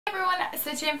Everyone,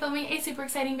 so today I'm filming a super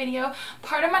exciting video.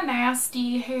 Part of my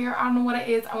nasty hair, I don't know what it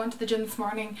is. I went to the gym this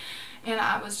morning and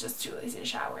I was just too lazy to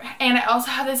shower. And I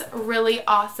also have this really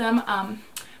awesome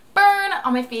burn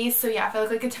on my face. So yeah, if I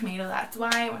look like a tomato, that's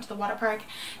why. I went to the water park.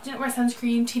 Didn't wear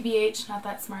sunscreen, TBH, not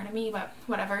that smart of me, but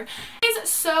whatever.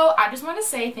 So I just want to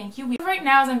say thank you. Right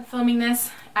now as I'm filming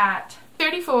this at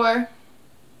 34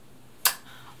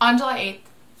 on July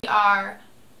 8th, we are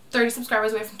 30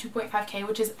 subscribers away from 2.5k,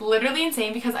 which is literally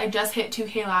insane because I just hit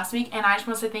 2k last week, and I just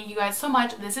want to say thank you guys so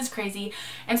much. This is crazy.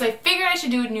 And so I figured I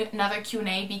should do another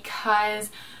Q&A because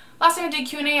last time I did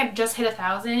Q&A I just hit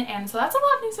 1,000, and so that's a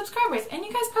lot of new subscribers, and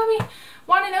you guys probably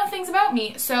want to know things about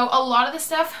me. So a lot of this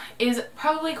stuff is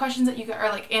probably questions that you, or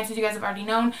like answers you guys have already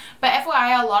known, but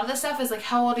FYI, a lot of this stuff is like,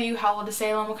 how old are you, how old is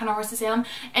Salem, what kind of horse is Salem,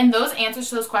 and those answers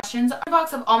to those questions are in the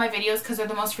box of all my videos because they're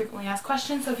the most frequently asked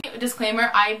questions. So disclaimer,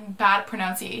 I'm bad at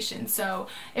pronunciation, so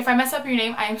if I mess up your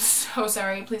name, I am so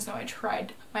sorry. Please know I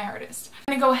tried my hardest.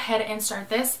 I'm gonna go ahead and start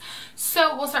this.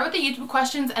 So we'll start with the YouTube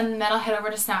questions and then I'll head over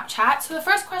to Snapchat. So the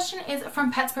first question is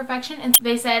from Pets Perfection, and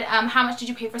they said, how much did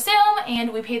you pay for Salem?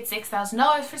 And we paid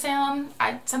 $6,000 for Salem.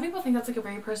 Some people think that's like a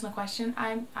very personal question.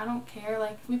 I don't care.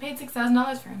 Like, we paid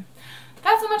 $6,000 for him.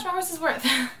 That's how much my horse is worth.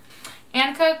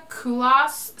 Annika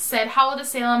Kulas said, how old is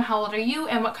Salem, how old are you,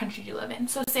 and what country do you live in?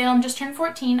 So Salem just turned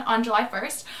 14 on July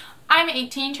 1st. I'm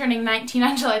 18, turning 19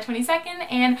 on July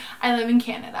 22nd, and I live in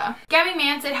Canada. Gabby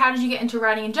Mann said, how did you get into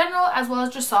riding in general, as well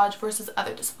as dressage versus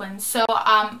other disciplines? So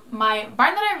my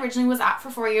barn that I originally was at for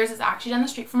 4 years is actually down the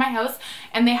street from my house,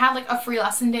 and they had like a free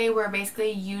lesson day where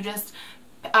basically you just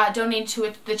donated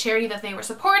to the charity that they were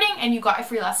supporting and you got a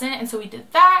free lesson, and so we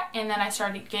did that, and then I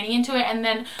started getting into it, and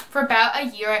then for about a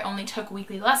year I only took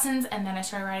weekly lessons, and then I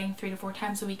started riding 3 to 4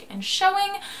 times a week and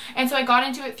showing, and so I got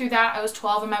into it through that. I was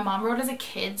 12 and my mom rode as a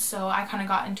kid, so I kind of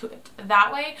got into it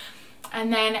that way.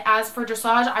 And then as for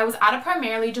dressage, I was at a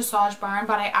primarily dressage barn,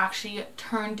 but I actually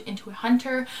turned into a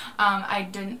hunter. I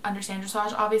didn't understand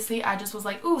dressage, obviously. I just was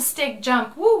like, ooh, stick,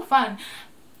 jump, woo, fun.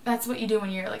 That's what you do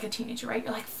when you're like a teenager, right?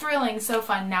 You're like, thrilling, so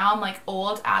fun. Now I'm like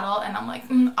old, adult, and I'm like,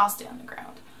 I'll stay on the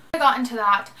ground. I got into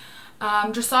that.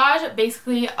 Dressage,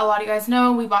 basically, a lot of you guys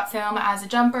know, we bought Salem as a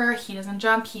jumper. He doesn't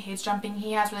jump. He hates jumping.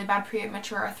 He has really bad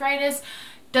premature arthritis.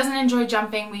 Doesn't enjoy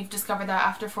jumping. We've discovered that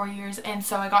after 4 years, and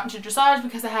so I got into dressage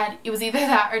because it was either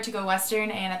that or to go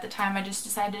Western, and at the time I just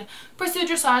decided to pursue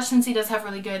dressage since he does have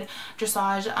really good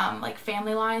dressage, like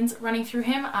family lines running through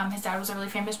him. His dad was a really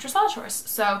famous dressage horse,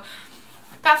 so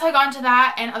that's how I got into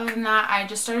that. And other than that, I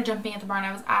just started jumping at the barn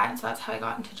I was at, and so that's how I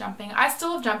got into jumping. I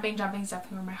still love jumping. Jumping is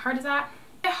definitely where my heart is at.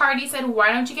 Hardy said,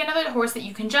 why don't you get another horse that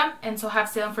you can jump, and so have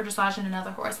Salem for dressage and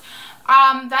another horse?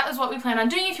 That is what we plan on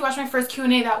doing. If you watched my first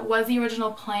Q&A, that was the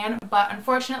original plan, but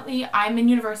unfortunately I'm in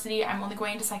university. I'm only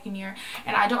going into second year,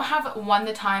 and I don't have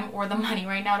the time or the money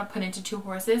right now to put into 2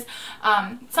 horses.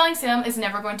 Selling Salem is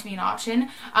never going to be an option,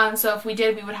 so if we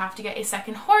did, we would have to get a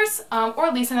second horse, or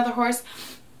at least another horse.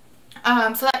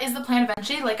 So that is the plan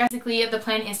eventually. Like, basically the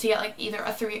plan is to get like either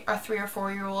a 3 or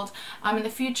 4-year-old in the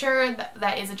future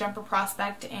that is a jumper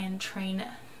prospect and train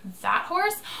that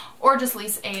horse, or just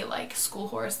lease a like school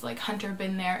horse, like Hunter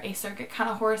been there, a circuit kind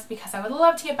of horse, because I would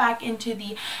love to get back into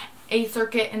the A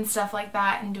circuit and stuff like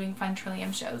that and doing fun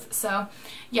trillium shows. So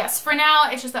yes, for now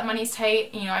it's just that money's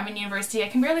tight. You know, I'm in university, I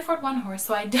can barely afford 1 horse,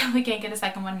 so I definitely can't get a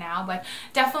second one now, but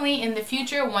definitely in the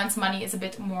future once money is a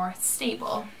bit more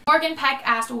stable. Morgan Peck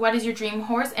asked, what is your dream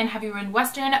horse and have you ridden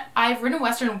Western? I've ridden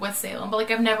Western with Salem, but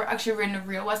like I've never actually ridden a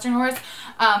real Western horse.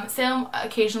 Salem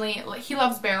occasionally, like, he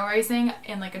loves barrel racing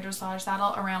in like a dressage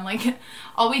saddle around, like,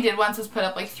 all we did once was put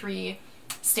up like 3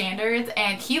 standards,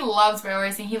 and he loves barrel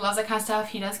racing. He loves that kind of stuff.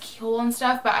 He does keyhole and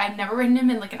stuff, but I've never ridden him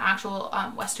in like an actual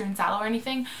Western saddle or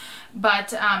anything.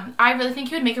 But I really think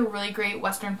he would make a really great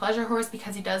Western pleasure horse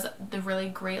because he does the really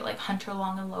great like hunter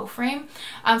long and low frame.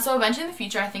 So eventually in the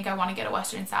future I think I want to get a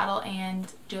Western saddle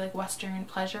and do like Western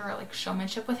pleasure or like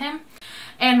showmanship with him.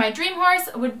 And my dream horse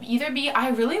would either be, I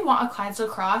really want a Clydesdale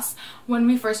Cross. When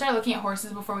we first started looking at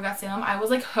horses before we got Salem, I was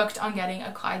like hooked on getting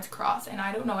a Clyde's Cross, and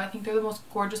I don't know, I think they're the most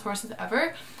gorgeous horses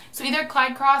ever. So either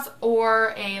Clyde Cross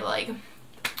or a like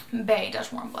Bay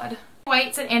Dutch Warm Blood.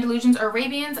 White said Andalusians or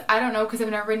Arabians. I don't know because I've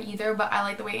never ridden either, but I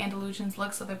like the way Andalusians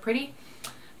look, so they're pretty.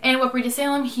 And what breed is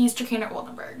Salem? He's Trakehner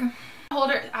Oldenburg.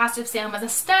 Holder asked if Salem was a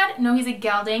stud. No, he's a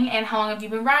gelding. And how long have you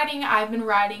been riding? I've been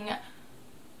riding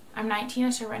I'm 19, I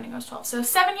started riding when I was 12. So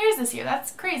 7 years this year.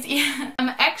 That's crazy.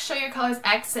 X, show your colors.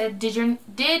 X said, did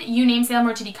you name Salem,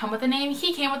 or did he come with a name?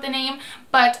 He came with a name,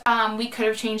 but we could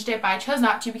have changed it, but I chose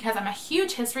not to because I'm a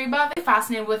huge history buff. I'm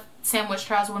fascinated with Salem witch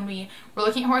trials when we were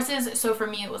looking at horses, so for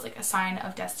me it was like a sign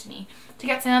of destiny to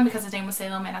get Salem because his name was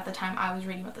Salem, and at the time I was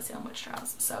reading about the Salem witch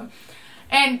trials. So,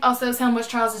 and also Salem witch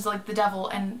trials is like the devil,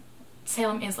 and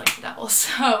Salem is like the devil.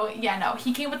 So yeah, no,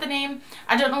 he came with the name.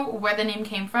 I don't know where the name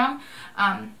came from.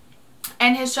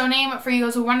 And his show name, for you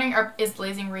guys who are wondering, is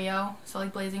Blazing Rio. So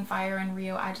like Blazing Fire and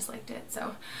Rio. I just liked it.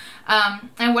 So,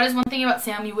 and what is one thing about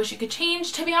Sam you wish you could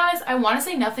change? To be honest, I want to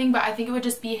say nothing, but I think it would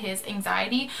just be his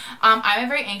anxiety. I'm a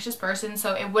very anxious person,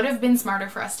 so it would have been smarter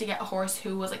for us to get a horse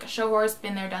who was like a show horse,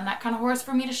 been there, done that kind of horse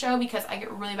for me to show, because I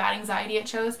get really bad anxiety at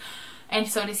shows. And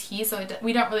so does he, so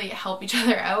we don't really help each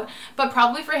other out. But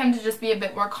probably for him to just be a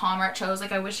bit more calmer at shows.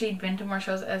 Like I wish he'd been to more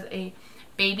shows as a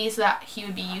baby so that he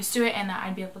would be used to it and that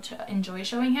I'd be able to enjoy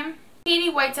showing him. Katie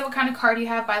White said, what kind of car do you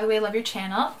have? By the way, I love your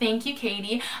channel. Thank you,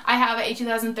 Katie. I have a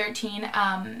 2013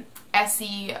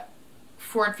 SE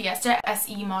Ford Fiesta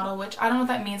SE model, which I don't know what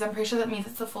that means. I'm pretty sure that means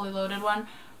it's a fully loaded one.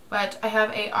 But I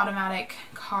have a automatic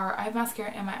car. I have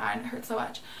mascara in my eye and it hurts so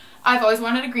much. I've always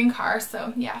wanted a green car,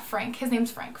 so yeah, Frank. His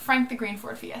name's Frank. Frank the green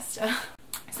Ford Fiesta.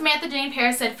 Samantha Jane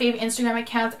Paris said, fave Instagram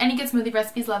accounts, any good smoothie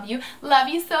recipes, love you. Love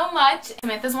you so much.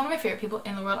 Samantha's one of my favorite people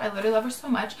in the world. I literally love her so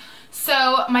much.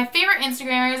 So my favorite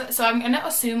Instagrammers, so I'm going to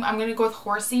assume I'm going to go with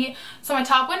Horsey. So my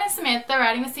top one is Samantha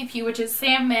Riding with CP, which is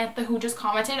Samantha, who just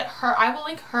commented. I will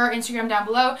link her Instagram down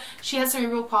below. She has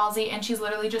cerebral palsy and she's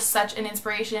literally just such an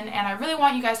inspiration, and I really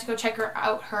want you guys to go check her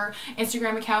out. Her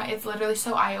Instagram account, it's literally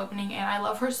so eye-opening and I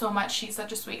love her so much. She's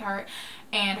such a sweetheart.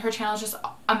 And her channel is just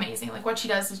amazing. Like what she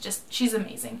does is just, she's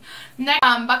amazing. Next,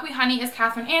 Buckwheat Honey is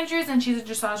Catherine Andrews, and she's a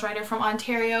dressage rider from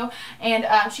Ontario. And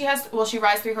she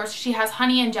rides 3 horses. She has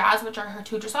Honey and Jazz, which are her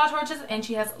 2 dressage horses, and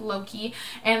she has Loki.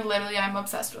 And literally, I'm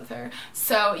obsessed with her.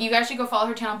 So you guys should go follow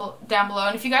her channel down below.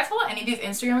 And if you guys follow any of these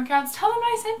Instagram accounts, tell them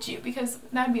I sent you, because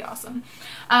that'd be awesome.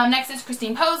 Next is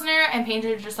Christine Posner and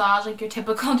Painter Dressage, like your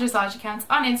typical dressage accounts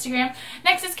on Instagram.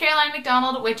 Next is Caroline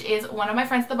McDonald, which is one of my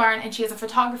friends at the barn, and she has a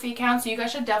photography account, so you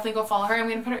guys should definitely go follow her. I'm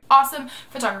going to put her awesome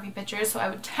photography pictures, so I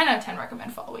would 10 out of 10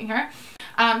 recommend following her.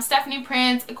 Stephanie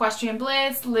Prince, Equestrian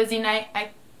Bliss, Lizzie Knight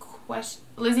Eck.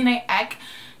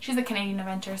 She's a Canadian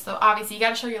eventer, so obviously you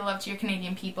gotta show your love to your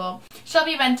Canadian people.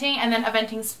 Shelby Eventing, and then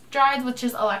Eventing Strides, which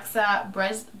is Alexa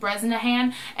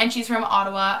Bresnahan, and she's from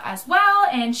Ottawa as well,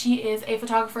 and she is a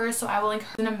photographer, so I will link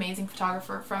her. She's an amazing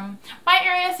photographer from my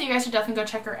area, so you guys should definitely go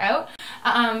check her out.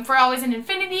 For Always in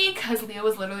Infinity, because Leo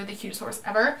was literally the cutest horse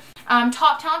ever.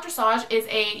 Top Talent Dressage is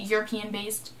a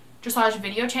European-based dressage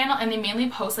video channel, and they mainly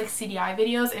post like CDI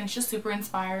videos, and it's just super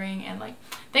inspiring, and like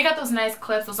they got those nice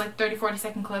clips, those like 30-40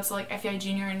 second clips of like FAV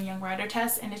Junior and Young Rider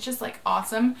tests, and it's just like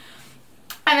awesome.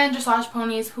 And then Dressage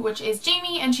Ponies, which is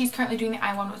Jamie, and she's currently doing the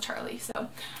I1 with Charlie. So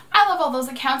I love all those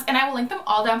accounts, and I will link them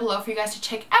all down below for you guys to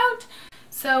check out.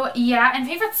 So yeah, and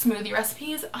favorite smoothie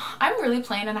recipes, I'm really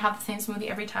plain and I have the same smoothie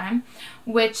every time,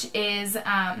 which is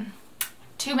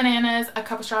 2 bananas, a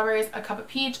cup of strawberries, a cup of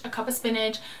peach, a cup of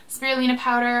spinach, spirulina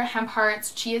powder, hemp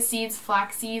hearts, chia seeds,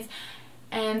 flax seeds,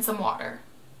 and some water.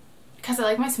 Because I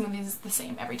like my smoothies the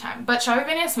same every time. But strawberry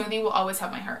banana smoothie will always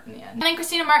have my heart in the end. And then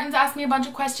Christina Martins asked me a bunch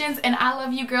of questions, and I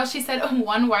love you, girl. She said,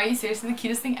 1, why are you seriously the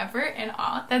cutest thing ever? And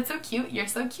aw, that's so cute. You're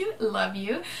so cute. Love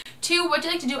you. 2, what do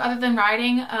you like to do other than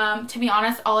riding? To be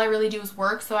honest, all I really do is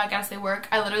work, so I gotta say work.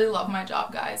 I literally love my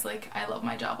job, guys. Like, I love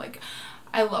my job. Like,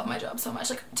 I love my job so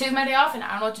much. Like, today's my day off and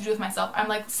I don't know what to do with myself. I'm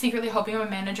like secretly hoping my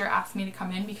manager asks me to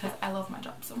come in because I love my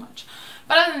job so much.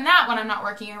 But other than that, when I'm not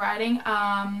working or riding,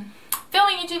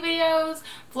 filming YouTube videos,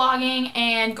 vlogging,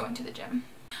 and going to the gym.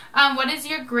 What is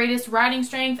your greatest riding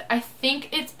strength? I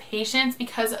think it's patience,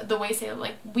 because the way Salem,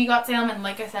 like we got Salem, and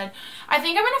like I said, I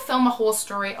think I'm gonna film a whole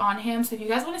story on him. So if you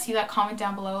guys want to see that, comment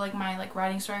down below, like my like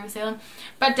riding story with Salem.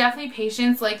 But definitely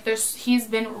patience. Like he's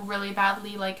been really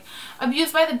badly like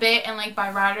abused by the bit and like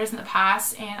by riders in the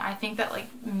past, and I think that like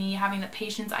me having the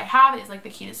patience I have is like the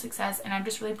key to success, and I'm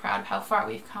just really proud of how far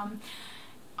we've come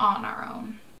on our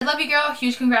own. I love you, girl.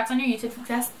 Huge congrats on your YouTube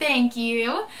success. Thank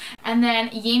you. And then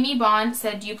Yami Bond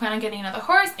said, do you plan on getting another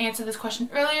horse? I answered this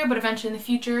question earlier, but eventually in the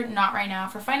future, not right now,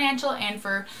 for financial and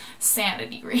for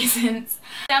sanity reasons.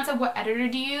 Down to what editor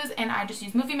do you use? And I just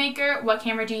use Movie Maker. What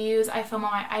camera do you use? I film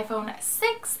on my iPhone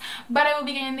 6, but I will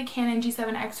be getting the Canon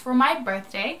G7X for my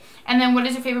birthday. And then what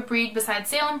is your favorite breed besides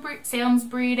Salem's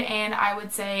breed? And I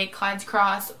would say Clyde's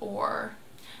Cross or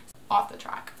Off the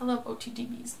Track. I love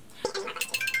OTDBs.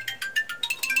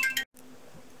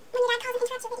 When your dad calls and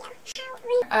interrupts your video, how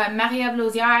Maria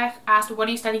Blosier asked, what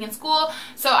are you studying in school?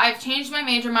 So I've changed my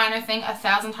major minor thing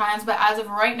 1,000 times, but as of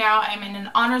right now, I'm in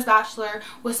an honors bachelor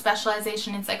with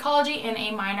specialization in psychology and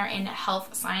a minor in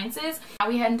health sciences. Now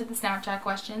we head into the Snapchat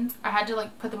questions. I had to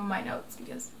like put them in my notes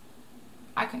because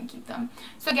I couldn't keep them.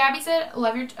 So Gabby said,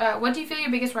 love your, what do you feel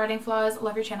your biggest writing flaw is?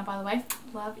 Love your channel, by the way.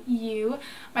 Love you.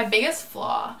 My biggest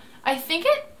flaw, I think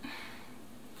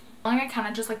I kind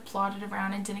of just like plodded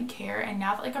around and didn't care, and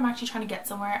now that like I'm actually trying to get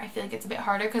somewhere, I feel like it's a bit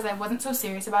harder because I wasn't so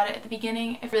serious about it at the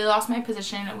beginning. I really lost my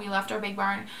position. We left our big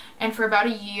barn, and for about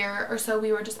a year or so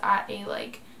we were just at a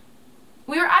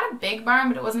we were at a big barn,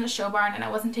 but it wasn't a show barn, and I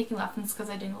wasn't taking lessons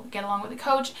because I didn't get along with the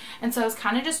coach, and so I was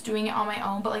kind of just doing it on my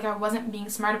own, but like I wasn't being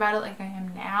smart about it like I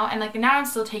am now. And like now I'm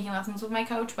still taking lessons with my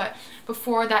coach, but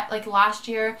before that, like last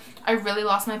year, I really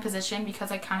lost my position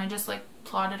because I kind of just like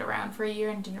plodded around for a year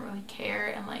and didn't really care,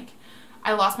 and like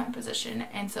I lost my position.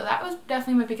 And so that was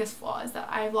definitely my biggest flaw, is that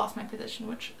I've lost my position,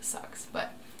 which sucks.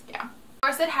 But yeah.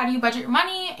 I said, how do you budget your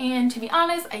money? And to be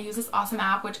honest, I use this awesome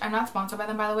app, which I'm not sponsored by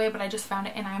them, by the way, but I just found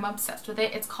it and I'm obsessed with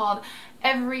it. It's called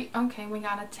okay, we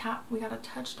got a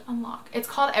touch to unlock. It's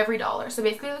called Every Dollar. So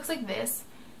basically it looks like this,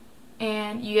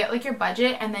 and you get like your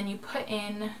budget, and then you put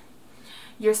in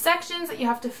your sections that you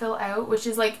have to fill out, which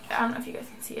is like, I don't know if you guys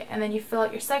can see it, and then you fill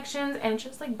out your sections, and it's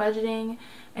just like budgeting,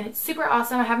 and it's super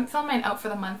awesome. I haven't filled mine out for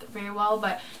the month very well,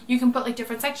 but you can put like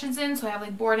different sections in, so I have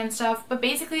like board and stuff. But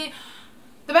basically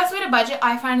the best way to budget,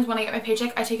 I find, is when I get my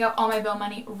paycheck, I take out all my bill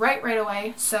money right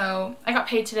away. So I got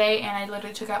paid today, and I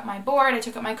literally took out my board, I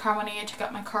took out my car money, I took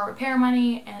out my car repair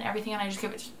money and everything, and I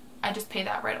just pay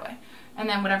that right away. And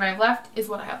then whatever I have left is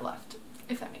what I have left,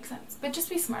 if that makes sense. But just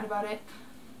be smart about it,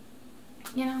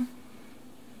 you know.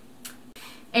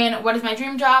 And what is my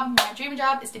dream job? My dream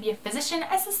job is to be a physician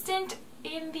assistant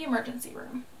in the emergency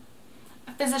room.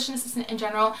 A physician assistant in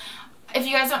general. If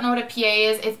you guys don't know what a PA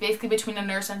is, it's basically between a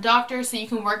nurse and a doctor. So you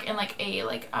can work in like a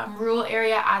rural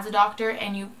area as a doctor,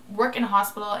 and you work in a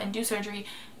hospital and do surgery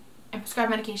and prescribe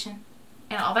medication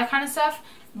and all that kind of stuff,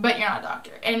 but you're not a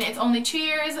doctor. And it's only 2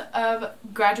 years of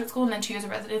graduate school and then 2 years of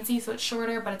residency, so it's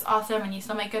shorter, but it's awesome, and you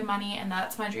still make good money, and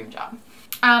that's my dream job.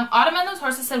 Autumn and Those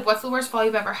Horses said, what's the worst fall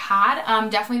you've ever had?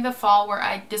 Definitely the fall where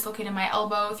I dislocated my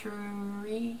elbow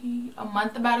a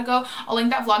month ago. I'll link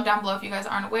that vlog down below if you guys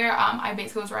aren't aware. I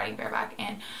basically was riding bareback,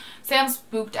 and Sam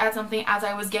spooked at something as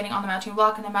I was getting on the mounting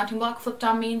block, and the mounting block flipped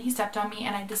on me, and he stepped on me,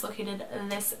 and I dislocated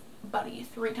this buddy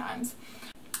 3 times.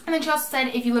 And then she also said,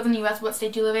 if you live in the US, what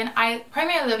state do you live in? I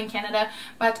primarily live in Canada,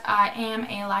 but I am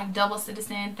a like double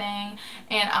citizen thing,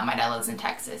 and my dad lives in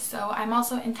Texas. So I'm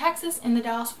also in Texas in the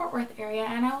Dallas-Fort Worth area,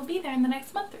 and I will be there in the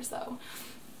next month or so.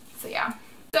 So yeah.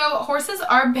 So Horses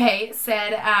Are Bay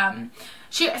said,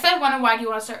 she said, why did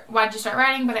you start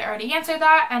riding? But I already answered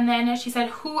that. And then she said,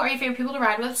 who are your favorite people to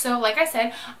ride with? So like I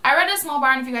said, I ride a small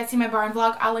barn. If you guys see my barn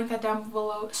vlog, I'll link that down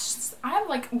below. I'm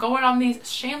like going on these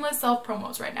shameless self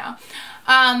promos right now.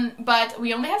 But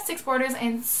we only have 6 boarders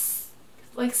and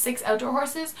like 6 outdoor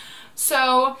horses.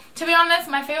 So to be honest,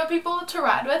 my favorite people to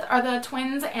ride with are the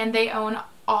twins, and they own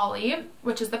Ollie,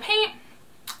 which is the paint.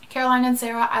 Caroline and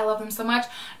Sarah, I love them so much.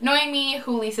 Knowing Me,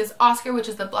 who leases Oscar, which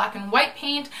is the black and white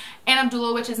paint, and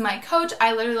Abdullah, which is my coach.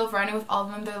 I literally love riding with all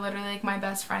of them. They're literally like my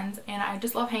best friends, and I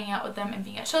just love hanging out with them and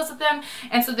being at shows with them,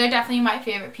 and so they're definitely my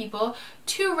favorite people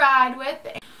to ride with.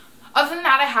 Other than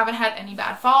that, I haven't had any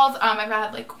bad falls. I've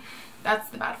had like, that's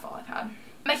the bad fall I've had.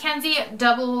 Mackenzie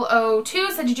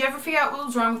 002 said, did you ever figure out what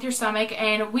was wrong with your stomach?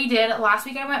 And we did. Last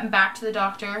week I went back to the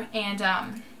doctor,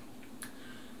 and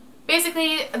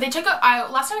basically, they took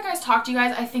last time I guys talked to you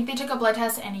guys, I think they took a blood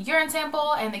test and a urine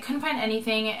sample, and they couldn't find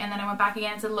anything, and then I went back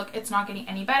again and said, look, it's not getting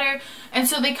any better. And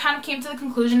so they kind of came to the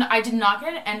conclusion I did not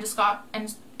get an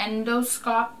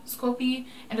endoscopy,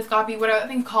 whatever that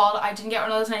thing's called. I didn't get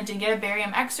one of those, and I didn't get a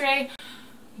barium x-ray,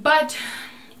 but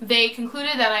they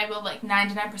concluded that I will like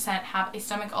 99% have a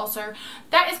stomach ulcer.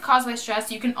 That is caused by stress.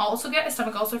 You can also get a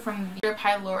stomach ulcer from the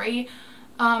pylori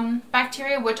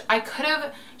bacteria, which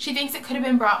she thinks it could have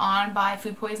been brought on by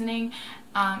food poisoning,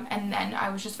 and then I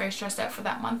was just very stressed out for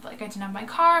that month. Like I didn't have my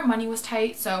car, money was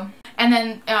tight, so, and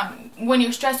then when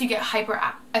you're stressed you get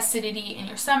hyperacidity in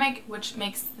your stomach, which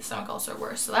makes the stomach ulcer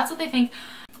worse. So that's what they think.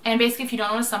 And basically, if you don't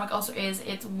know what a stomach ulcer is,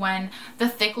 it's when the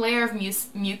thick layer of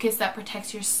mucus that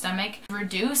protects your stomach is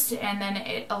reduced, and then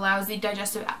it allows the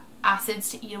digestive acids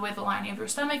to eat away the lining of your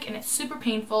stomach, and it's super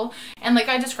painful. And like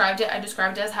I described it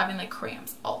as having like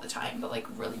cramps all the time, but like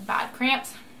really bad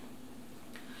cramps.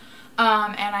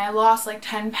 And I lost like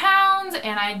 10 pounds,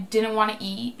 and I didn't want to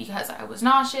eat because I was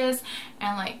nauseous,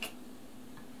 and like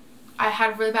I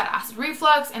had really bad acid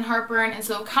reflux and heartburn, and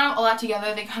so kind of all that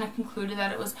together, they kind of concluded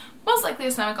that it was most likely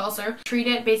a stomach ulcer. Treat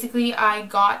it. Basically, I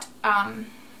got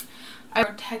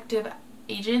protective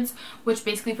agents, which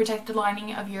basically protect the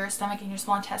lining of your stomach and your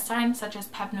small intestine, such as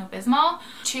Pepto-Bismol,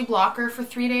 H2 blocker for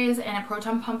 3 days, and a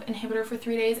proton pump inhibitor for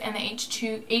 3 days. And the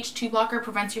H2 blocker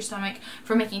prevents your stomach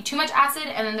from making too much acid,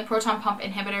 and then the proton pump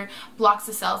inhibitor blocks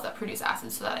the cells that produce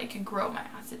acid so that I can grow my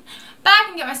acid back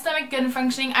and get my stomach good and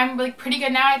functioning. I'm like pretty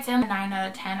good now. I'd say I'm a 9 out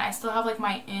of 10. I still have like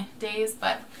my days,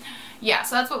 but yeah,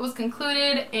 so that's what was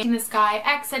concluded. And this guy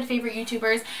X said favorite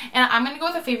YouTubers, and I'm gonna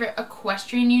go with a favorite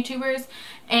equestrian YouTubers.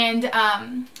 And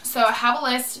so I have a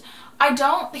list.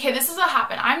 Okay, this is what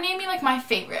happened. I'm naming like my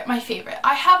favorite.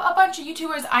 I have a bunch of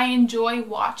YouTubers I enjoy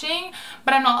watching,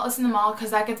 but I'm not listing them all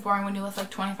because that gets boring when you list like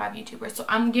 25 YouTubers. So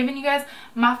I'm giving you guys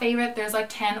my favorite. There's like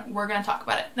 10. We're gonna talk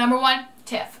about it. Number 1,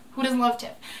 Tiff. Who doesn't love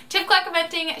Tiff? Tiff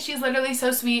Clackaventing. She's literally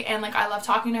so sweet, and like I love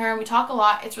talking to her, and we talk a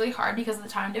lot. It's really hard because of the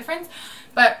time difference,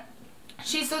 but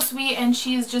she's so sweet, and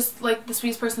she's just like the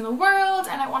sweetest person in the world,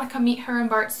 and I want to come meet her and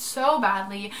Bart so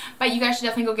badly. But you guys should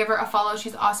definitely go give her a follow.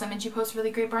 She's awesome, and she posts really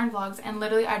great barn vlogs, and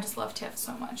literally I just love Tiff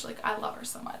so much. Like I love her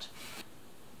so much.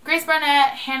 Grace Barnett,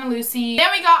 Hannah Lucy. Then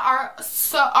we got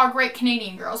our great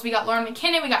Canadian girls. We got Lauren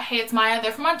McKinnon, we got Hey It's Maya.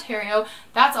 They're from Ontario.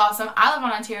 That's awesome. I live in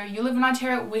Ontario. You live in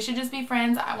Ontario. We should just be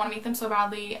friends. I want to meet them so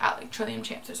badly at like Trillium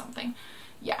Champs or something.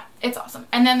 Yeah, it's awesome.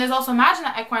 And then there's also Imagine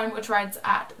That Equine, which rides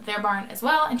at their barn as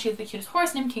well, and she has the cutest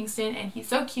horse named Kingston, and he's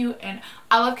so cute, and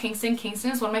I love Kingston.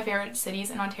 Kingston is one of my favorite cities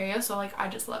in Ontario, so like I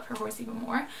just love her horse even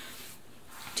more.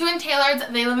 Twin Taylors,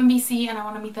 they live in BC, and I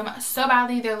want to meet them so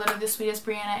badly. They're literally the sweetest.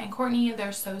 Brianna and Courtney,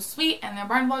 they're so sweet, and their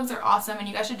barn vlogs are awesome, and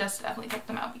you guys should just definitely check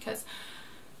them out because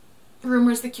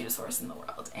Rumor's the cutest horse in the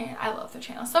world, and I love their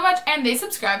channel so much. And they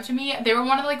subscribed to me. They were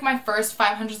one of like my first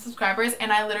 500 subscribers,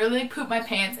 and I literally pooped my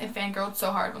pants and fangirled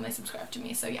so hard when they subscribed to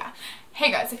me. So yeah,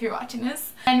 hey guys, if you're watching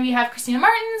this. And we have Christina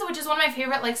Martins, which is one of my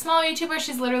favorite like smaller YouTubers.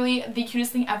 She's literally the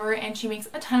cutest thing ever, and she makes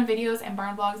a ton of videos and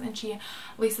barn vlogs, and she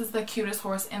leases the cutest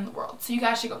horse in the world. So you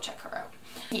guys should go check her out.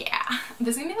 Yeah,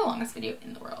 this is gonna be the longest video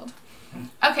in the world.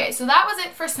 Okay, so that was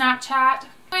it for Snapchat.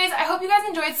 Anyways, I hope you guys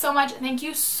enjoyed so much. Thank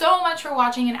you so much for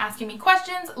watching and asking me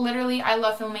questions. Literally, I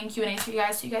love filming Q&As for you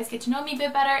guys so you guys get to know me a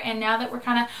bit better. And now that we're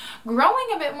kind of growing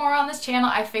a bit more on this channel,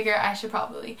 I figure I should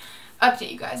probably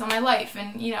update you guys on my life.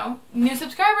 And, you know, new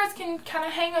subscribers can kind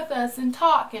of hang with us and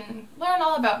talk and learn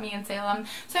all about me in Salem.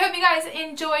 So I hope you guys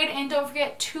enjoyed, and don't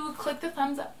forget to click the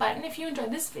thumbs up button if you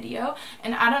enjoyed this video.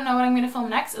 And I don't know what I'm going to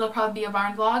film next. It'll probably be a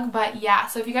barn vlog, but yeah.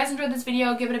 So if you guys enjoyed this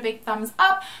video, give it a big thumbs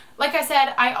up. Like I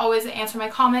said, I always answer my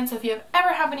comments, so if you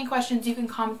ever have any questions, you can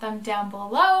comment them down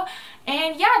below.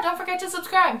 And yeah, don't forget to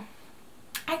subscribe.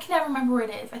 I can never remember where it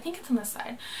is. I think it's on this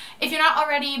side. If you're not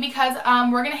already, because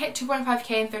we're going to hit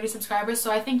 2.5k and 30 subscribers,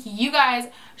 so I think you guys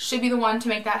should be the one to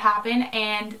make that happen.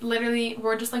 And literally,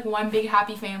 we're just like one big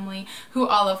happy family who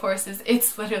all love horses.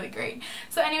 It's literally great.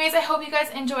 So anyways, I hope you guys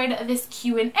enjoyed this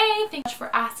Q&A. Thank you so much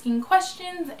for asking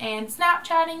questions and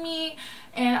Snapchatting me.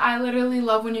 And I literally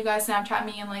love when you guys Snapchat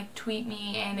me and like tweet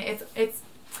me, and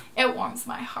it warms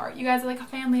my heart. You guys are like a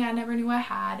family I never knew I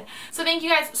had. So thank you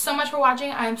guys so much for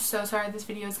watching. I'm so sorry this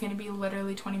video is going to be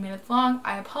literally 20 minutes long.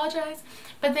 I apologize.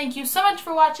 But thank you so much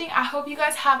for watching. I hope you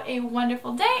guys have a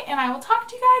wonderful day, and I will talk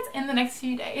to you guys in the next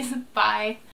few days. Bye.